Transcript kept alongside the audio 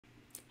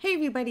Hey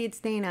everybody,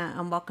 it's Dana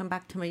and welcome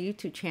back to my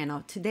YouTube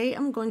channel. Today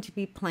I'm going to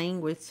be playing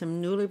with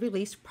some newly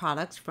released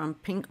products from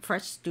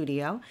Pinkfresh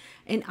Studio,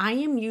 and I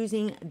am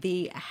using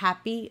the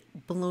Happy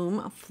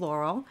Bloom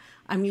Floral.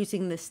 I'm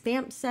using the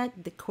stamp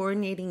set, the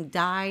coordinating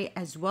die,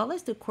 as well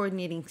as the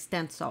coordinating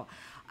stencil.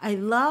 I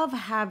love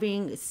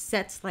having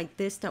sets like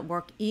this that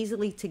work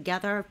easily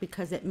together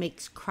because it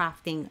makes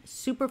crafting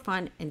super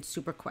fun and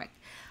super quick.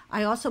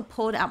 I also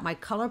pulled out my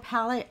color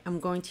palette.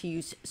 I'm going to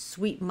use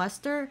Sweet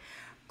Mustard,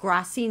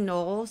 Grassy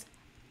knolls,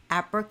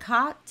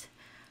 Apricot.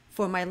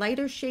 For my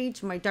lighter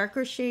shades, my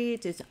darker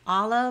shades is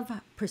Olive,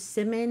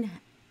 Persimmon,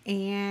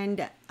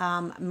 and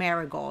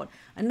Marigold.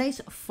 A nice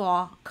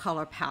fall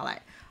color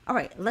palette. All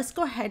right, let's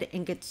go ahead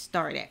and get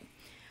started.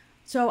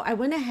 So I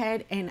went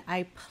ahead and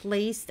I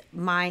placed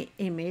my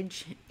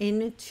image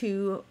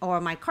into, or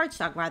my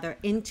cardstock rather,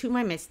 into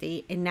my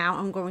MISTI, and now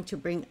I'm going to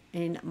bring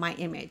in my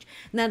image.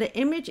 Now the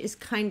image is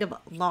kind of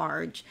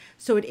large,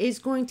 so it is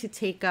going to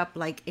take up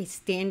like a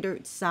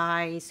standard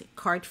size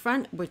card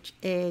front, which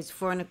is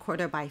 4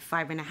 1/4 by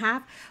 5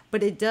 1/2,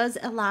 but it does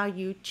allow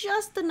you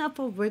just enough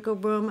of wiggle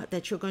room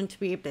that you're going to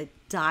be able to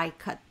die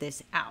cut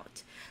this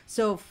out.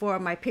 So for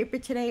my paper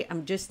today,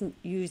 I'm just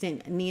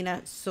using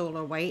Nina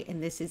Solar White,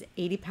 and this is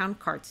 80-pound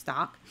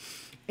cardstock.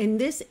 And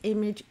this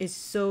image is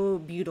so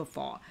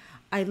beautiful.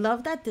 I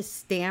love that the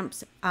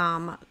stamps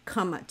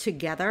come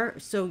together,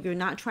 so you're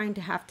not trying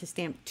to have to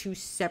stamp two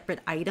separate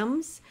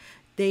items.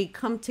 They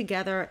come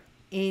together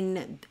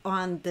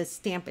on the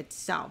stamp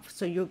itself,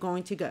 so you're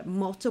going to get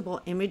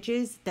multiple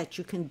images that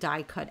you can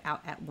die cut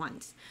out at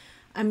once.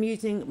 I'm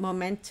using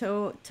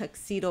Memento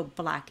Tuxedo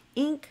black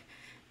ink,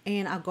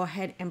 and I'll go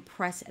ahead and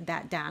press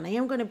that down. I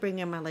am going to bring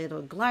in my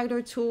little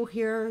glider tool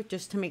here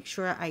just to make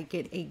sure I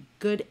get a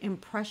good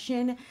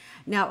impression.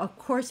 Now, of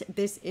course,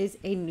 this is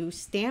a new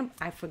stamp.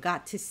 I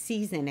forgot to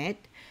season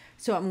it,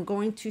 so I'm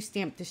going to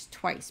stamp this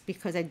twice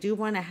because I do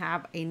want to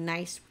have a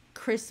nice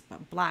crisp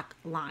black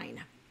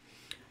line.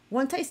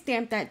 Once I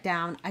stamp that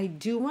down, I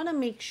do want to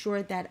make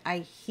sure that I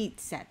heat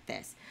set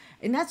this.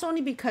 And that's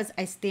only because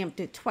I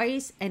stamped it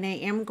twice, and I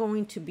am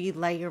going to be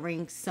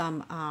layering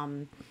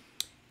some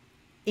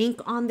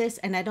ink on this,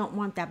 and I don't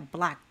want that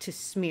black to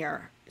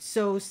smear.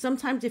 So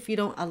sometimes if you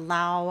don't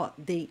allow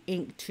the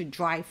ink to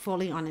dry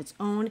fully on its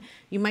own,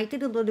 you might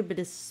get a little bit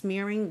of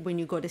smearing when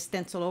you go to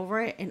stencil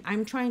over it, and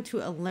I'm trying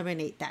to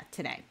eliminate that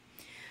today.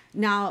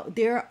 Now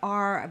there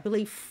are, I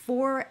believe,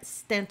 4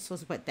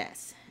 stencils with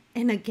this.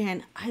 And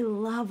again, I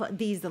love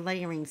these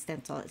layering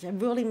stencils. It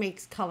really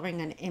makes coloring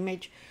an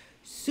image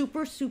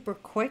super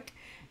quick,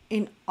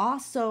 and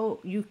also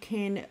you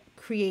can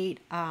create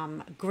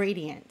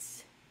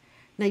gradients.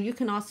 Now you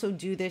can also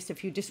do this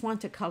if you just want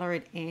to color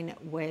it in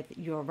with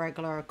your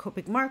regular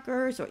Copic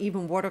markers or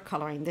even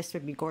watercoloring. This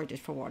would be gorgeous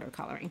for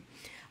watercoloring.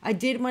 I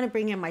did want to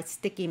bring in my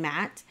sticky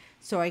mat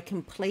so I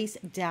can place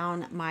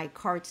down my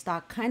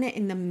cardstock kind of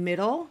in the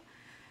middle,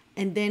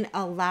 and then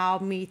allow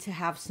me to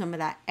have some of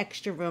that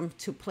extra room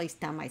to place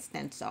down my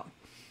stencil.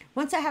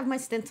 Once I have my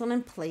stencil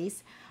in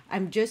place,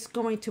 I'm just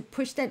going to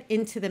push that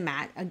into the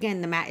mat.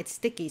 Again, the mat is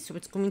sticky, so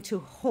it's going to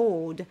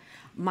hold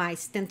my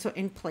stencil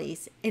in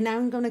place. And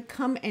I'm going to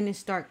come in and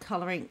start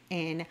coloring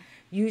in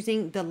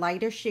using the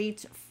lighter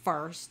shades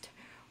first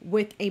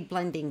with a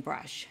blending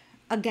brush.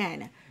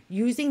 Again,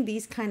 using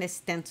these kind of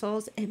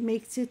stencils, it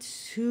makes it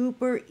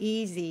super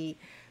easy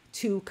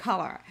to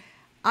color.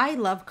 I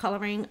love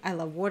coloring. I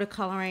love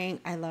watercoloring.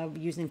 I love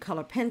using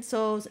color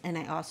pencils, and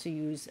I also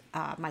use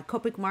my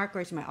Copic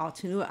markers, my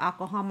Altenew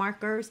alcohol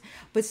markers.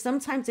 But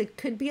sometimes it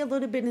could be a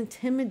little bit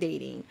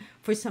intimidating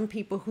for some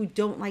people who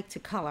don't like to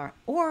color,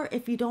 or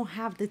if you don't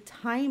have the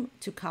time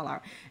to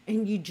color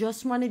and you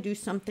just want to do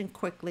something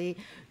quickly,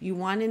 you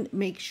want to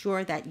make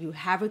sure that you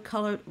have it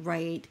colored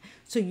right.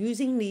 So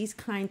using these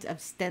kinds of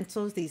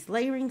stencils, these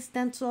layering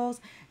stencils,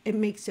 it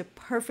makes it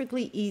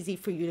perfectly easy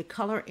for you to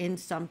color in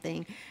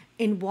something.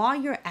 And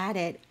while you're at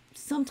it,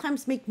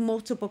 sometimes make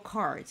multiple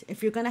cards.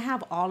 If you're going to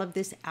have all of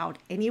this out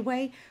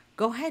anyway,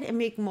 go ahead and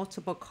make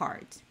multiple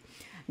cards.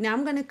 Now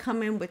I'm going to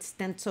come in with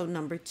stencil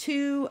number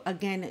 2.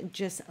 Again,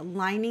 just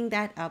lining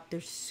that up. They're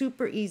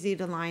super easy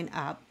to line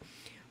up.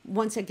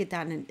 Once I get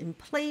that in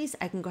place,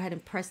 I can go ahead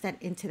and press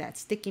that into that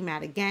sticky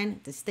mat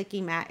again. The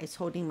sticky mat is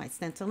holding my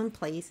stencil in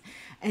place.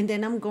 And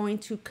then I'm going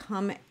to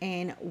come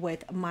in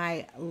with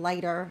my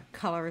lighter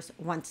colors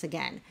once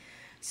again.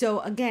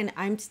 So again,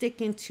 I'm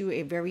sticking to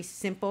a very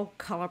simple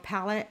color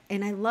palette,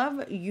 and I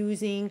love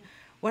using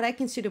what I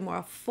consider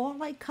more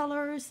fall-like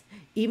colors,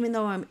 even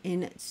though I'm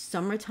in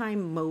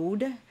summertime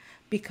mode,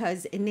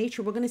 because in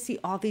nature, we're going to see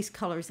all these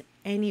colors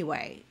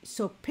anyway.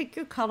 So pick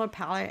your color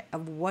palette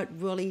of what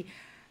really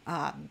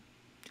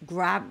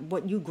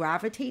what you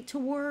gravitate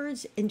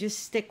towards, and just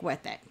stick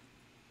with it.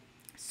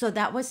 So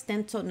that was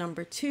stencil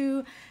number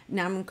 2.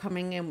 Now I'm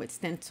coming in with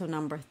stencil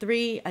number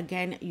 3.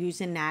 Again,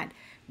 using that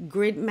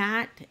grid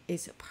mat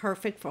is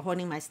perfect for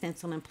holding my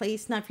stencil in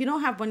place. Now, if you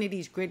don't have one of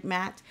these grid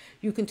mats,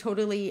 you can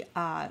totally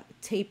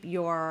tape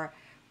your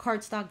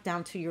cardstock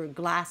down to your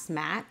glass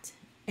mat,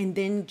 and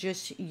then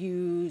just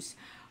use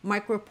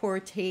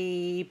micropore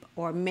tape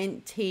or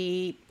mint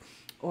tape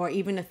or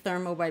even a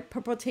thermal red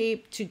purple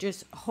tape to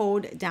just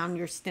hold down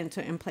your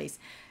stencil in place.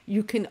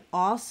 You can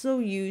also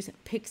use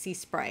pixie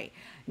spray.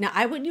 Now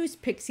I would use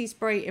pixie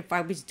spray if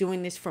I was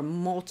doing this for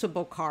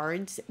multiple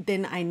cards.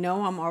 Then I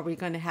know I'm already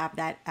going to have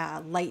that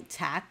light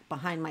tack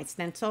behind my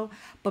stencil.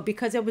 But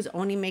because I was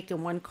only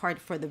making one card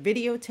for the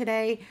video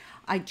today,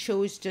 I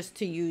chose just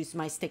to use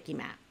my sticky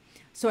mat.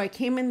 So I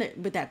came in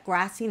with that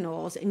Grassy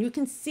knolls, and you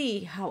can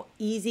see how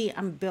easy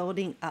I'm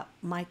building up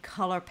my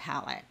color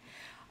palette.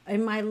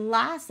 In my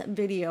last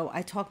video,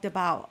 I talked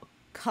about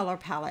color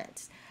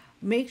palettes.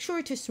 Make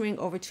sure to swing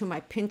over to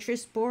my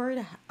Pinterest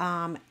board,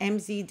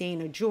 MZ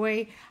Dana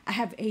Joy. I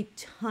have a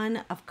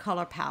ton of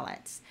color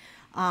palettes.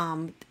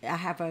 I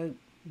have a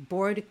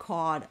board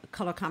called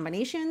Color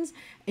Combinations,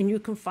 and you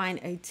can find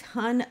a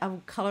ton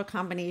of color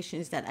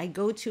combinations that I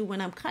go to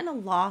when I'm kind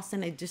of lost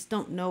and I just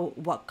don't know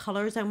what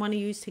colors I want to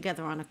use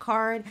together on a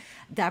card.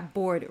 That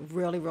board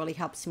really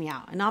helps me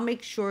out, and I'll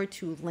make sure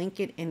to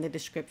link it in the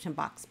description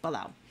box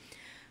below.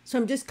 So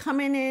I'm just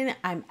coming in,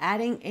 I'm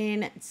adding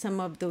in some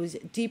of those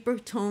deeper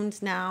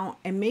tones now,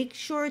 and make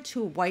sure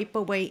to wipe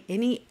away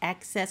any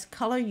excess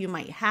color you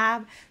might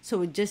have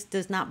so it just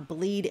does not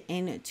bleed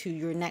into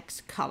your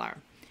next color.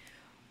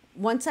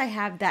 Once I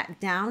have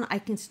that down, I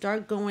can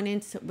start going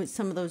in with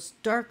some of those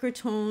darker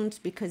tones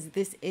because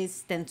this is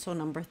stencil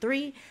number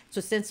 3.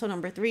 So stencil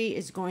number 3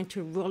 is going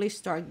to really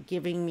start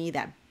giving me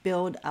that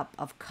build up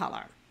of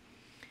color.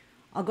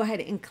 I'll go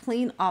ahead and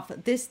clean off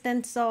this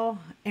stencil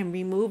and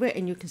remove it,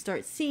 and you can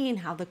start seeing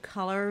how the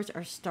colors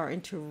are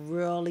starting to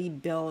really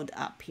build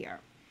up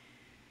here.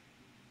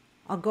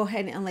 I'll go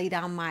ahead and lay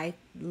down my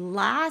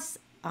last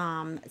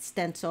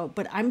stencil,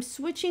 but I'm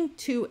switching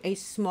to a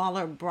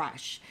smaller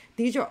brush.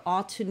 These are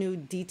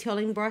Altenew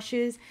detailing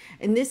brushes,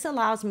 and this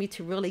allows me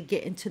to really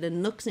get into the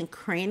nooks and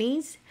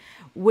crannies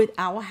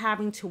without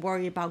having to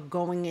worry about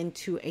going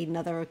into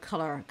another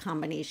color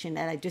combination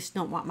that I just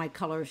don't want my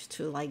colors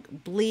to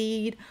like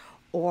bleed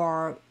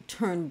or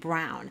turn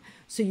brown.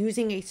 So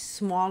using a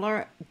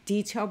smaller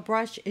detail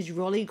brush is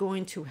really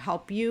going to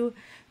help you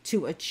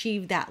to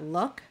achieve that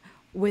look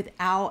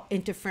without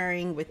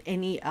interfering with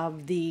any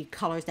of the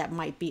colors that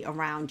might be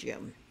around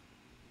you.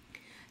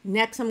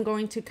 Next, I'm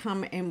going to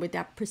come in with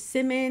that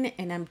Persimmon,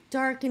 and I'm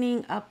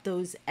darkening up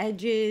those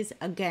edges.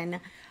 Again,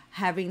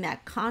 having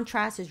that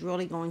contrast is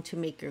really going to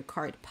make your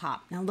card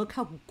pop. Now look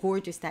how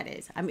gorgeous that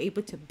is. I'm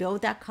able to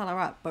build that color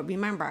up, but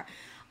remember,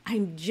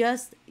 I'm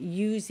just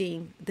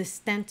using the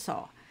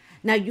stencil.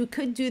 Now you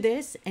could do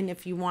this, and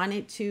if you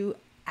wanted to,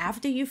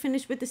 after you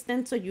finish with the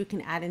stencil, you can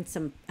add in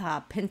some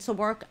pencil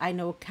work. I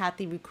know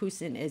Kathy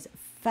Rukusin is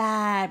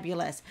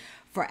fabulous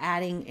for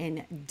adding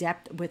in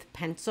depth with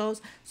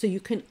pencils, so you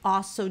can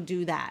also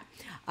do that.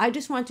 I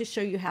just want to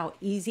show you how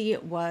easy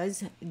it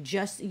was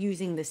just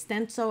using the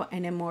stencil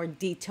and a more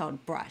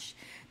detailed brush.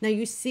 Now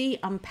you see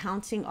I'm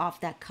pouncing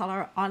off that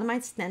color on my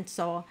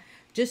stencil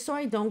just so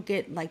I don't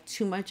get like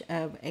too much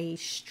of a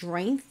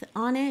strength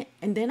on it,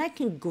 and then I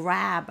can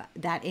grab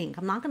that ink.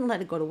 I'm not going to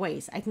let it go to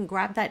waste. I can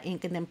grab that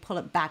ink and then pull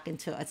it back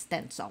into a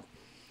stencil.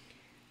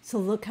 So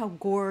look how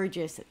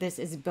gorgeous this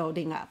is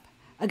building up.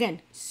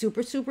 Again,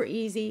 super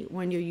easy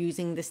when you're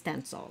using the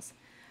stencils.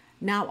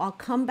 Now I'll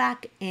come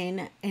back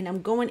in, and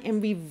I'm going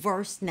in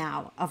reverse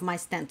now of my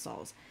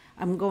stencils.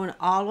 I'm going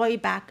all the way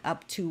back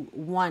up to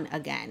 1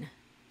 again.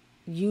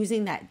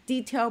 Using that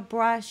detail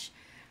brush,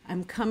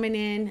 I'm coming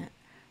in,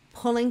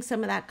 pulling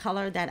some of that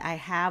color that I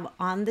have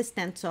on the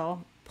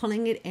stencil,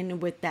 pulling it in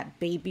with that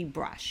baby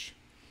brush.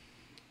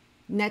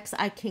 Next,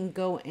 I can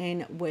go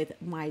in with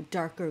my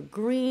darker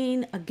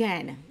green.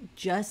 Again,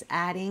 just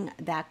adding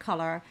that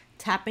color,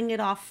 tapping it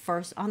off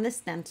first on the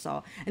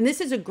stencil. And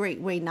this is a great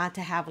way not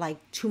to have like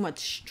too much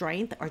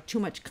strength or too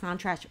much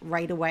contrast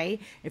right away.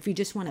 If you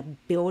just want to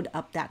build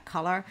up that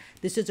color,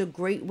 this is a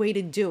great way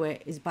to do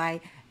it, is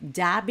by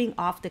dabbing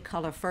off the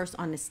color first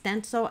on the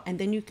stencil, and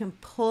then you can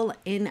pull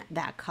in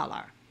that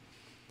color.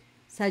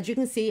 So as you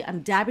can see,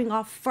 I'm dabbing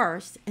off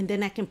first, and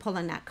then I can pull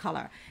in that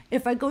color.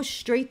 If I go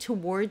straight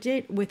towards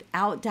it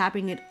without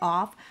dabbing it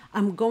off,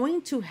 I'm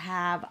going to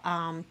have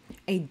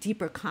a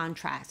deeper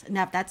contrast.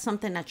 Now, if that's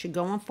something that you're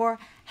going for,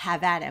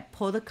 have at it.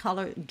 Pull the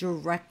color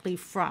directly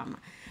from.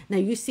 Now,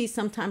 you see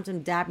sometimes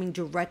I'm dabbing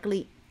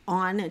directly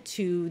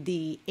onto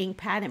the ink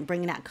pad and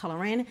bringing that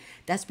color in.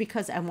 That's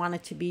because I want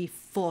it to be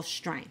full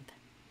strength.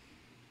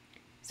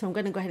 So I'm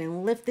going to go ahead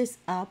and lift this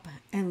up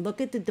and look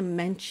at the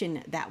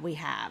dimension that we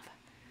have.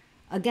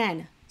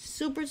 Again,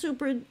 super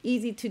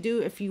easy to do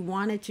if you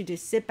wanted to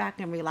just sit back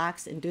and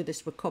relax and do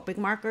this with Copic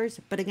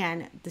markers. But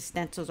again, the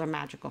stencils are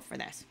magical for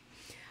this.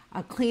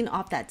 I'll clean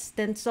off that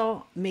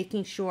stencil,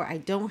 making sure I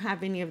don't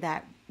have any of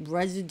that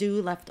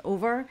residue left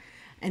over.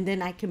 And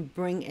then I can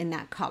bring in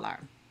that color.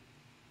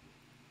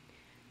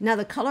 Now,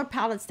 the color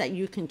palettes that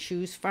you can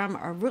choose from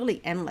are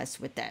really endless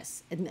with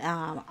this. And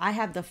I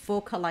have the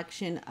full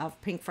collection of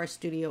Pinkfresh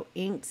Studio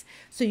inks.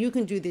 So you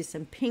can do this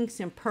in pinks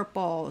and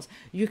purples.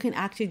 You can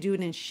actually do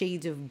it in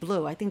shades of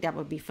blue. I think that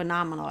would be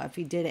phenomenal if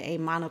you did a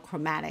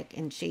monochromatic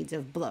in shades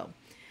of blue.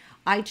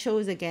 I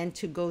chose again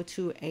to go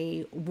to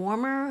a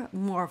warmer,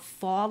 more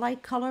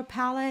fall-like color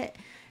palette.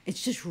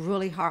 It's just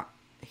really hot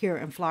here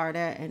in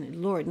Florida,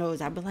 and Lord knows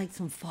I would like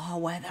some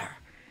fall weather.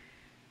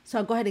 So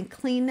I'll go ahead and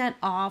clean that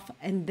off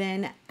and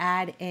then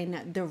add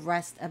in the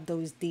rest of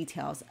those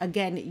details.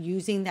 Again,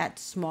 using that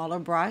smaller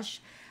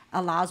brush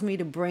allows me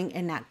to bring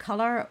in that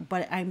color,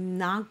 but I'm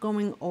not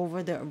going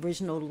over the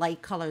original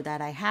light color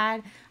that I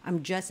had.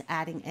 I'm just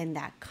adding in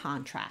that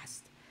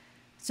contrast.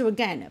 So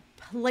again,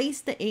 place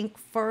the ink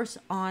first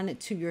on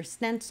to your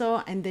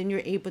stencil, and then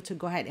you're able to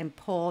go ahead and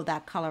pull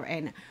that color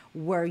in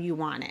where you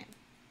want it.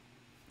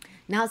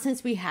 Now,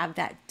 since we have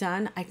that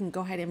done, I can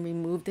go ahead and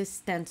remove this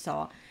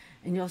stencil,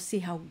 and you'll see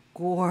how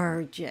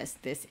gorgeous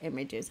this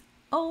image is.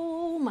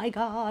 Oh my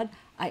God,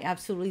 I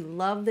absolutely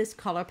love this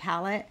color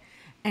palette,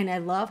 and I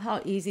love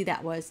how easy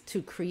that was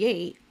to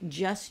create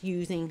just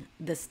using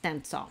the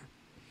stencil.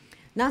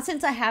 Now,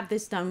 since I have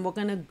this done, we're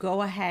gonna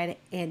go ahead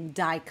and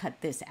die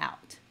cut this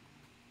out.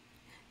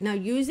 Now,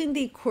 using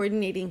the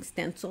coordinating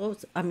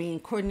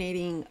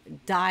coordinating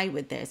die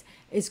with this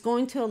is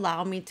going to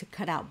allow me to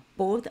cut out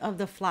both of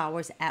the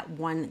flowers at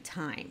one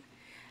time.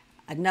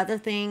 Another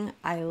thing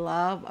I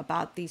love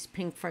about these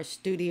Pinkfresh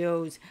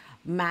Studios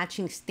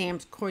matching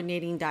stamps,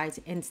 coordinating dies,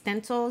 and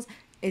stencils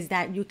is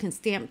that you can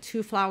stamp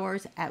 2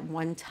 flowers at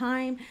one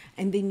time,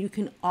 and then you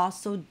can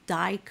also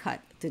die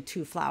cut the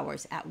 2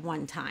 flowers at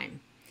one time.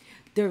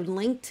 They're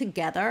linked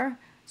together,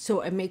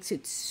 so it makes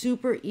it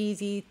super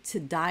easy to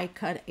die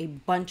cut a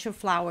bunch of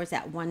flowers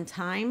at one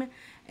time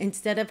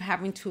instead of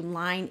having to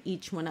line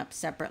each one up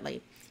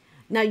separately.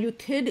 Now, you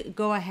could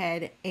go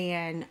ahead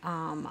and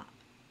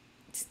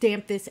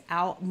stamp this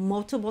out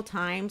multiple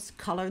times,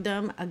 color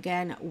them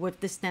again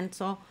with the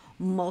stencil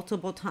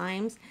multiple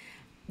times,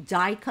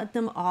 die cut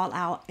them all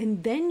out,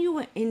 and then you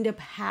will end up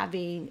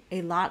having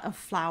a lot of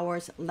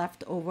flowers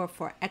left over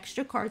for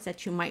extra cards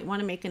that you might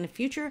want to make in the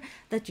future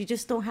that you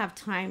just don't have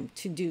time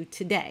to do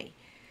today.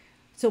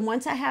 So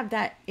once I have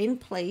that in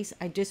place,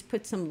 I just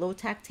put some low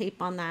tack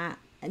tape on that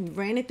and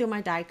ran it through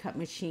my die cut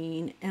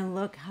machine, and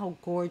look how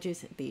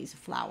gorgeous these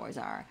flowers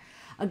are.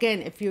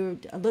 Again, if you're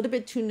a little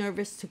bit too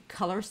nervous to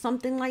color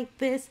something like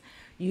this,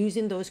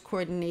 using those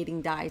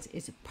coordinating dies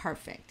is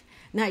perfect.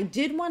 Now, I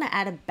did want to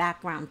add a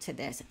background to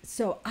this.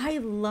 So I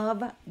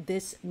love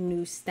this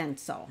new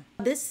stencil.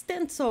 This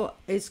stencil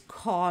is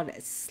called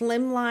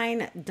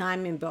Slimline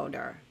Diamond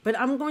Builder, but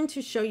I'm going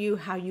to show you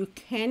how you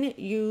can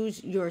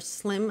use your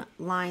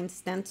Slimline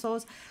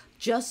stencils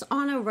just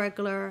on a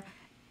regular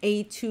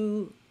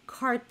A2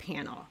 card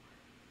panel.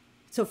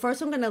 So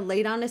first I'm going to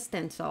lay down a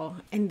stencil,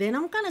 and then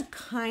I'm going to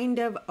kind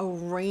of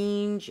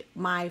arrange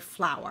my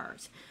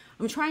flowers.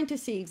 I'm trying to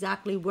see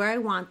exactly where I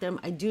want them.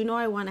 I do know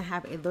I want to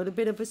have a little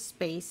bit of a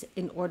space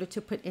in order to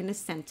put in a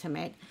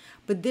sentiment,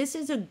 but this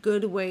is a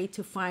good way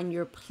to find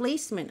your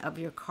placement of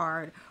your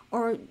card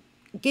or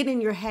get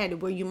in your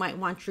head where you might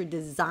want your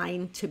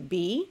design to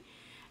be,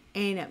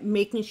 and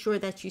making sure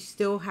that you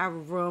still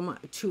have room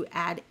to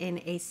add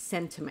in a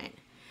sentiment.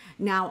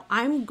 Now,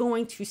 I'm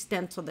going to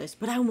stencil this,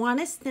 but I want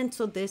to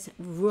stencil this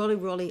really,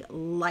 really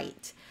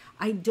light.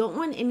 I don't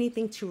want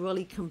anything to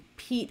really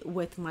compete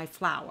with my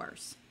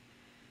flowers.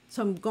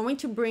 So I'm going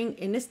to bring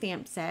in the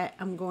stamp set.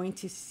 I'm going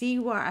to see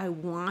where I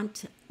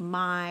want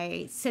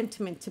my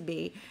sentiment to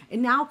be.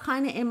 And now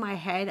kind of in my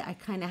head, I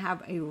kind of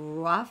have a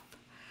rough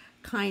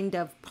kind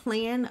of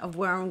plan of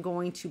where I'm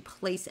going to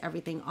place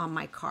everything on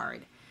my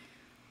card.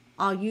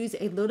 I'll use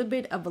a little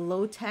bit of a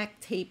low tack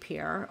tape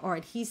here or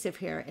adhesive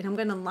here, and I'm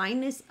going to line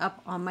this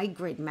up on my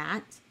grid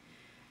mat.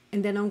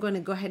 And then I'm going to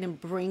go ahead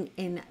and bring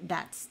in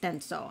that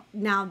stencil.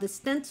 Now, the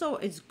stencil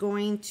is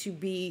going to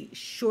be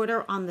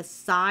shorter on the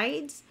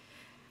sides,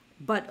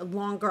 but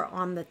longer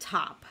on the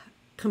top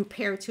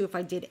compared to if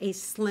I did a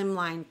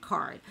slimline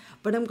card.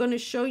 But I'm going to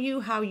show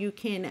you how you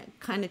can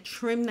kind of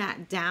trim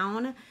that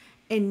down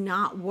and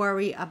not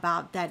worry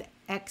about that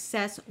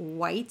excess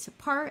white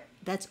part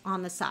that's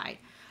on the side.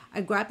 I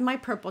grabbed my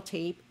purple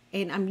tape,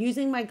 and I'm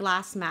using my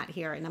glass mat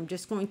here, and I'm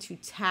just going to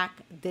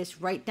tack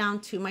this right down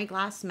to my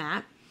glass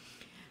mat.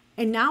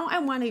 And now I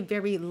want a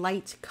very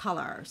light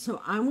color,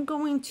 so I'm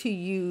going to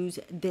use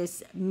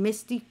this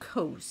Misty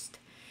Coast.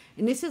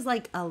 And this is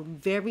like a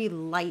very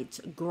light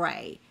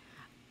gray.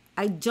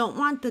 I don't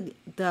want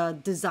the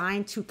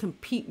design to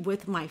compete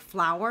with my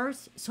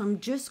flowers, so I'm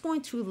just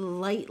going to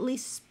lightly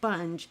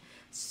sponge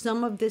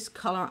some of this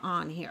color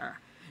on here.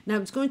 Now,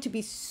 it's going to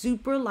be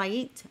super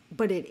light,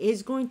 but it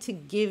is going to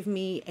give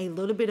me a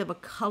little bit of a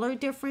color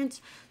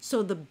difference,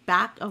 so the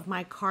back of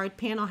my card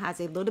panel has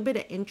a little bit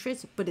of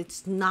interest, but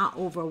it's not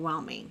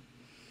overwhelming.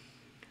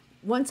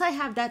 Once I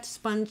have that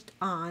sponged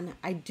on,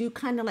 I do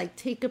kind of like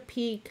take a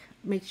peek,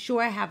 make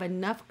sure I have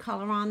enough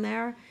color on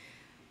there.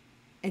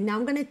 And now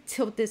I'm going to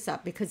tilt this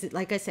up because,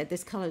 like I said,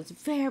 this color is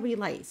very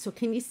light. So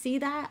can you see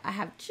that? I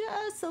have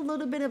just a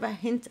little bit of a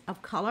hint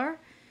of color.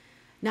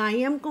 Now I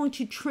am going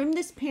to trim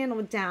this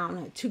panel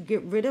down to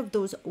get rid of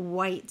those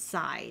white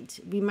sides.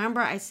 Remember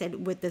I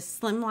said with the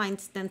slimline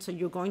stencil,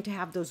 you're going to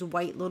have those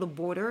white little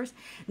borders.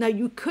 Now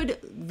you could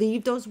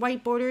leave those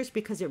white borders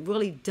because it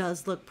really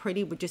does look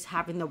pretty with just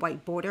having the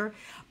white border.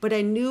 But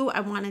I knew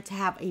I wanted to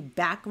have a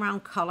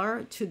background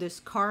color to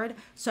this card.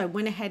 So I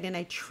went ahead and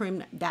I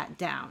trimmed that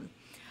down.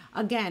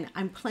 Again,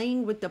 I'm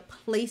playing with the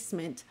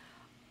placement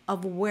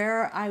of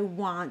where I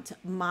want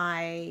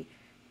my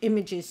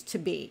images to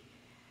be.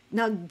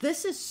 Now,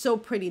 this is so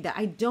pretty that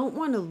I don't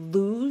want to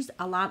lose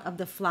a lot of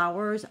the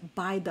flowers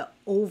by the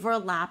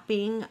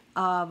overlapping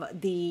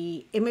of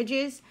the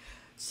images.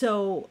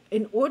 So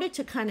in order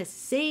to kind of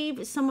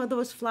save some of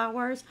those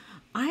flowers,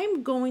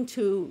 I'm going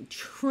to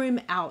trim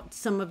out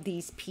some of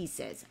these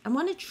pieces. I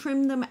want to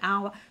trim them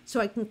out so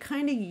I can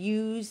kind of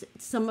use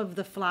some of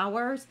the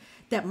flowers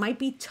that might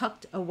be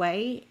tucked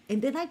away,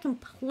 and then I can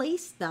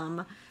place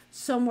them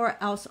somewhere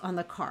else on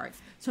the card.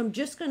 So I'm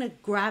just going to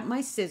grab my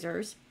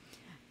scissors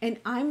and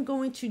I'm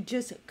going to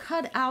just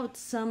cut out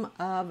some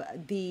of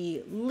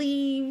the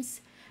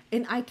leaves,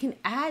 and I can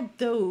add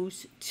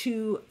those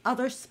to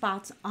other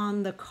spots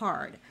on the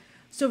card.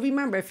 So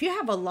remember, if you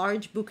have a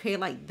large bouquet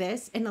like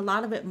this and a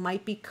lot of it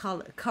might be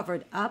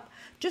covered up,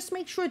 just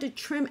make sure to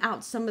trim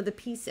out some of the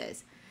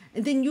pieces.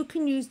 And then you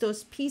can use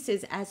those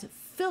pieces as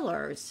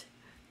fillers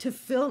to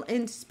fill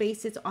in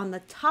spaces on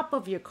the top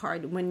of your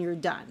card when you're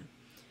done.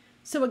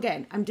 So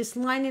again, I'm just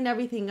lining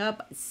everything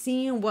up,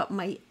 seeing what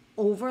might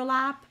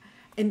overlap,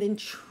 and then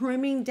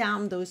trimming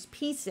down those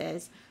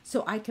pieces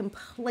so I can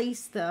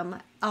place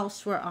them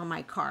elsewhere on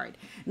my card.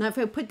 Now, if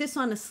I put this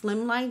on a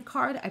slimline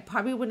card, I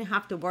probably wouldn't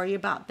have to worry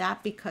about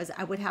that because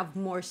I would have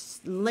more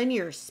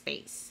linear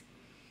space.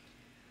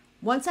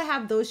 Once I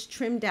have those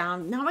trimmed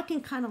down, now I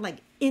can kind of like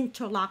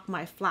interlock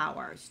my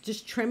flowers.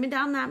 Just trimming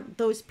down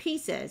those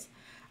pieces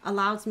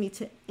allows me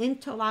to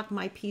interlock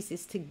my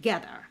pieces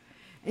together.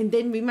 And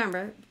then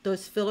remember,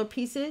 those filler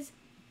pieces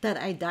that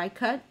I die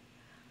cut,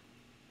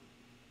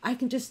 I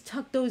can just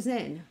tuck those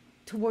in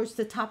towards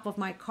the top of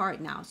my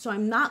card now. So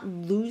I'm not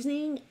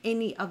losing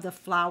any of the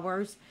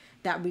flowers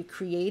that we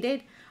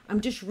created. I'm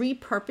just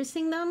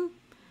repurposing them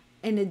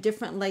in a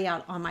different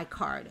layout on my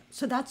card.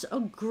 So that's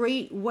a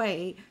great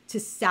way to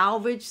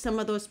salvage some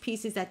of those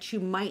pieces that you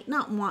might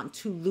not want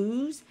to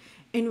lose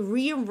and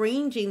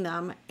rearranging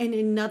them in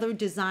another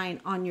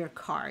design on your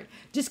card.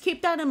 Just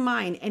keep that in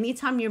mind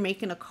anytime you're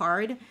making a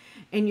card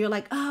and you're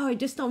like, oh, I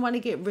just don't want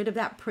to get rid of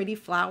that pretty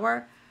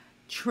flower.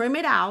 Trim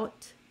it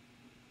out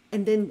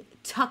and then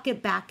tuck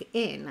it back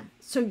in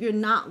so you're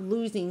not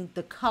losing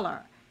the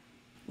color.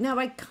 Now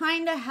I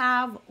kind of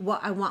have what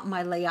I want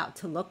my layout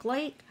to look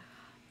like,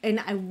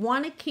 and I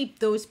want to keep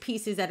those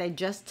pieces that I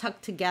just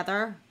tucked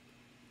together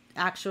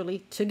actually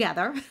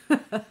together.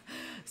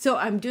 So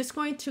I'm just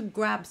going to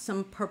grab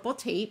some purple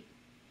tape,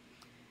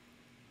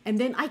 and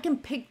then I can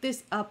pick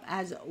this up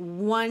as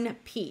one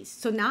piece.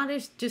 So now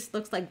this just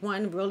looks like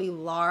one really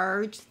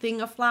large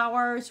thing of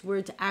flowers where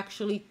it's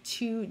actually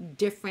two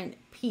different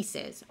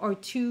pieces or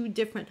two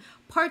different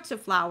parts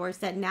of flowers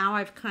that now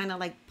I've kind of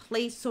like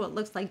placed so it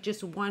looks like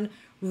just one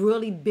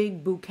really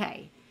big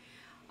bouquet.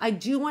 I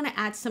do want to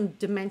add some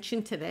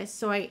dimension to this,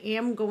 so I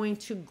am going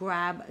to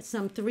grab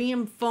some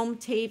 3M foam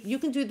tape. You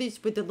can do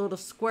this with the little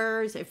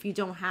squares if you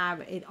don't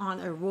have it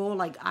on a roll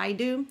like I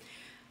do.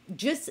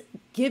 Just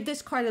give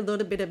this card a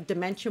little bit of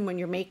dimension when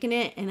you're making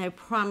it, and I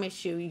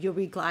promise you, you'll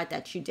be glad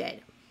that you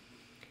did.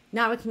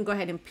 Now I can go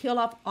ahead and peel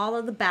off all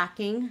of the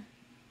backing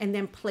and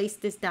then place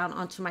this down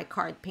onto my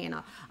card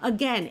panel.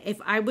 Again, if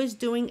I was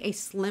doing a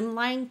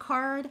slimline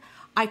card,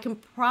 I can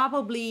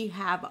probably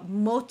have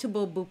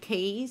multiple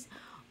bouquets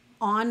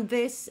on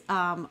this,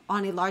 on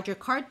a larger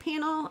card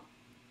panel.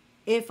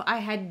 If I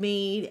had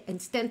made a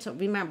stencil,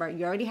 remember,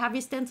 you already have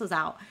your stencils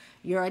out,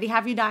 you already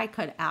have your die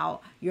cut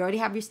out, you already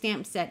have your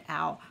stamp set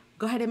out.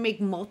 Go ahead and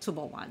make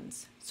multiple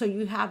ones so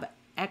you have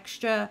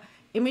extra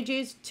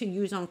images to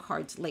use on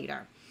cards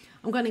later.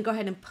 I'm going to go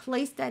ahead and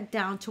place that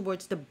down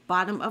towards the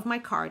bottom of my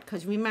card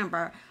because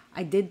remember,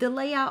 I did the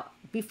layout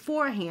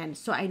beforehand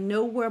so I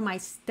know where my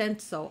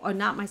stencil, or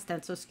not my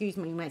stencil, excuse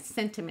me, my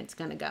sentiment's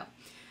going to go.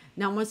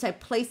 Now, once I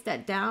place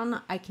that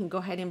down, I can go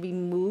ahead and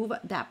remove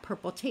that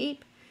purple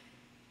tape.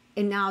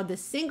 And now the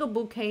single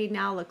bouquet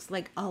now looks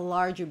like a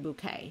larger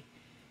bouquet.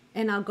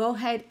 And I'll go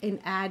ahead and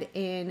add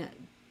in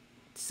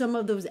some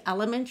of those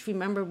elements.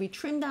 Remember, we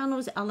trimmed down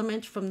those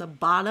elements from the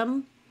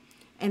bottom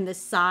and the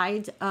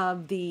sides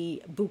of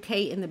the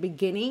bouquet in the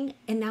beginning.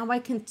 And now I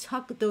can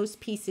tuck those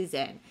pieces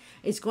in.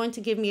 It's going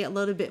to give me a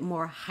little bit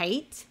more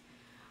height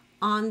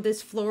on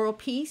this floral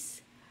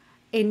piece.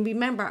 And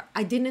remember,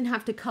 I didn't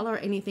have to color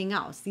anything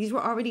else. These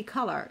were already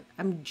colored.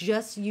 I'm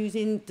just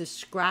using the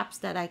scraps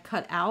that I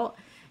cut out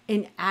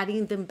and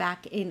adding them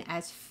back in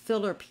as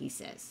filler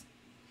pieces.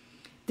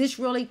 This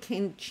really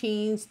can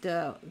change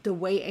the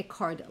way a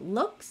card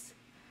looks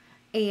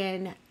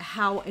and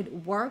how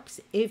it works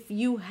if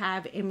you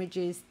have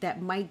images that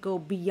might go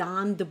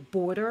beyond the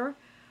border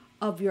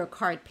of your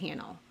card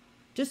panel.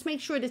 Just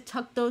make sure to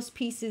tuck those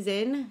pieces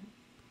in,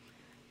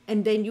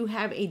 and then you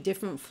have a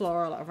different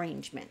floral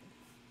arrangement.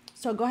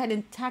 So I'll go ahead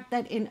and tack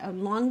that in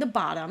along the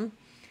bottom.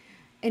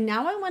 And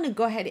now I want to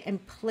go ahead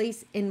and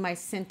place in my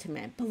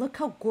sentiment. But look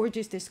how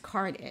gorgeous this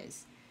card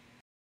is.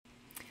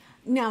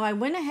 Now I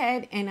went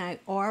ahead and I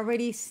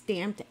already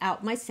stamped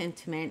out my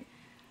sentiment.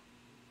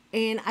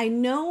 And I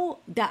know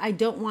that I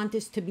don't want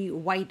this to be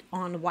white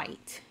on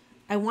white.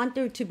 I want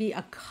there to be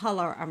a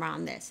color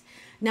around this.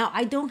 Now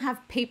I don't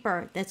have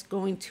paper that's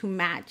going to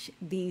match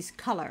these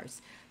colors.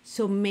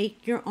 So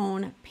make your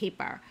own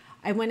paper.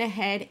 I went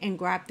ahead and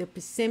grabbed the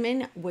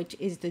Persimmon, which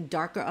is the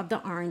darker of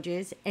the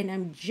oranges, and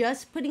I'm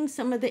just putting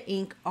some of the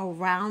ink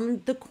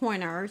around the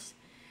corners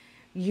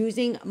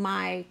using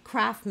my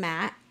craft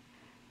mat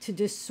to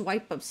just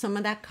swipe up some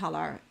of that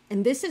color.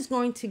 And this is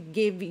going to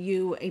give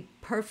you a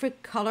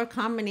perfect color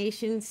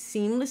combination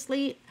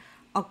seamlessly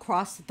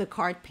across the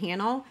card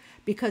panel,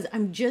 because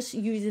I'm just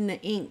using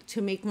the ink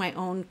to make my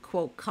own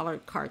quote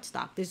colored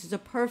cardstock. This is a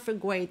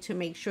perfect way to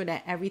make sure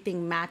that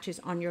everything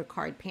matches on your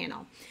card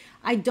panel.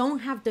 I don't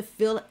have to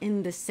fill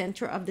in the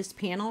center of this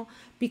panel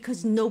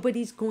because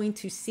nobody's going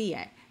to see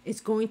it.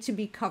 It's going to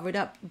be covered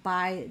up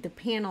by the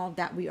panel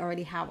that we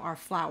already have our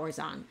flowers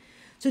on.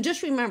 So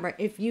just remember,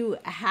 if you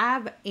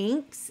have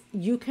inks,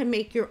 you can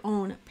make your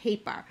own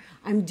paper.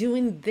 I'm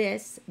doing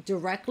this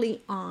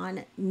directly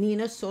on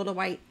Neenah Soda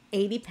White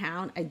 80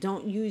 pound. I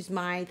don't use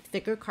my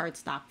thicker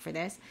cardstock for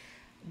this,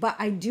 but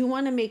I do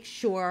want to make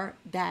sure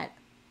that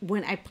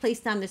when I place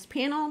down this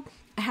panel,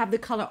 I have the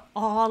color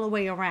all the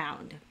way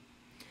around.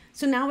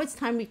 So now it's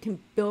time we can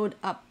build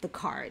up the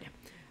card.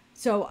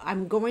 So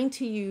I'm going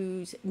to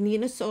use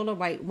Neenah Soda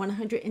White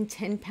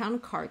 110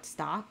 pound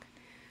cardstock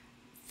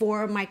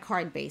for my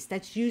card base.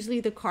 That's usually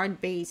the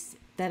card base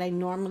that I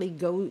normally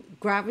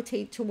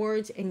gravitate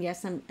towards. And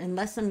yes,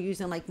 unless I'm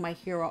using like my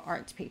Hero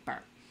Arts paper.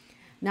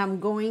 Now I'm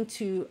going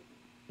to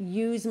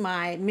use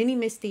my mini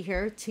Misty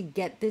here to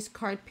get this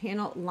card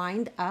panel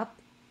lined up,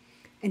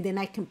 and then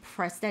I can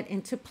press that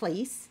into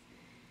place.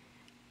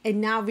 And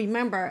now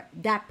remember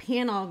that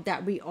panel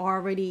that we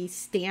already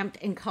stamped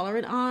and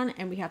colored on,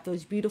 and we have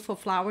those beautiful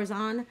flowers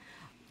on,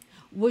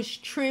 was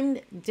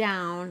trimmed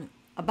down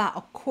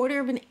about 1/4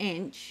 of an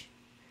inch.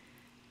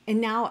 And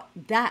now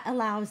that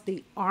allows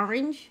the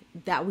orange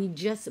that we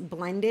just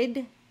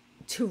blended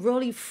to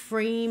really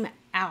frame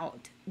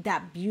out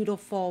that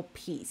beautiful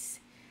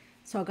piece.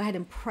 So I'll go ahead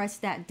and press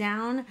that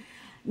down.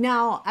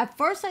 Now, at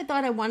first I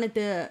thought I wanted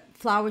the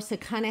flowers to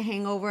kind of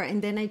hang over,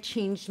 and then I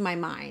changed my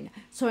mind.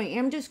 So I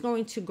am just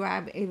going to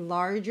grab a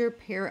larger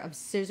pair of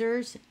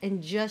scissors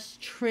and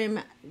just trim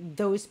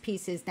those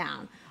pieces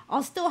down.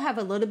 I'll still have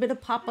a little bit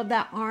of pop of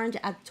that orange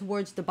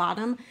towards the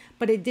bottom,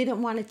 but I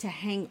didn't want it to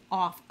hang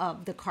off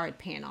of the card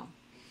panel.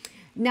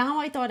 Now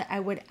I thought I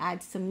would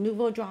add some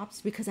Nouveau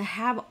drops because I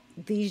have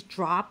these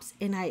drops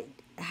and I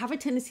have a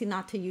tendency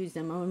not to use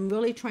them. I'm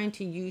really trying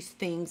to use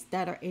things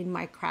that are in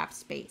my craft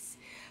space.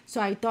 So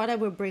I thought I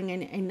would bring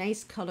in a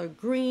nice color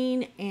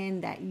green,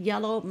 and that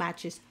yellow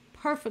matches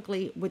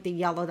perfectly with the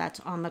yellow that's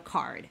on the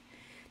card.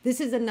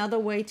 This is another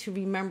way to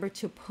remember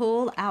to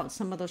pull out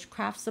some of those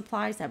craft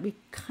supplies that we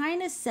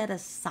kind of set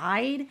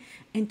aside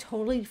and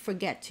totally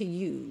forget to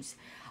use.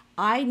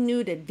 I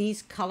knew that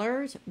these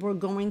colors were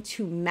going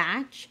to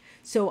match,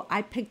 so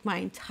I picked my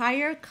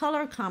entire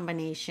color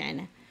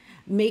combination,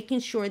 making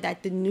sure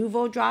that the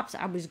Nouveau drops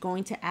I was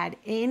going to add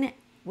in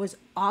was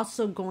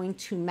also going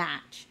to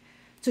match.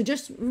 So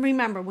just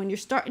remember, when you're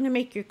starting to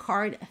make your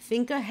card,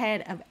 think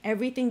ahead of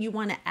everything you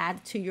want to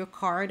add to your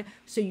card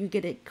so you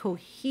get a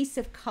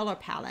cohesive color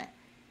palette.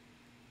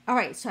 All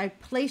right, so I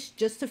placed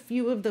just a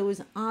few of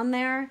those on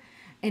there,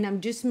 and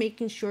I'm just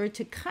making sure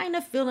to kind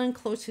of fill in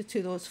closer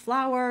to those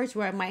flowers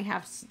where I might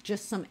have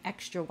just some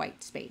extra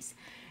white space.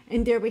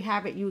 And there we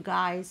have it, you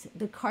guys.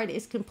 The card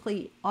is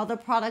complete. All the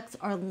products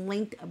are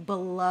linked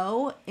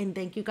below. And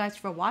thank you guys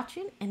for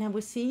watching. And I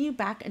will see you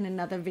back in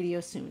another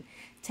video soon.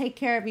 Take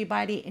care,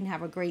 everybody, and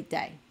have a great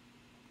day.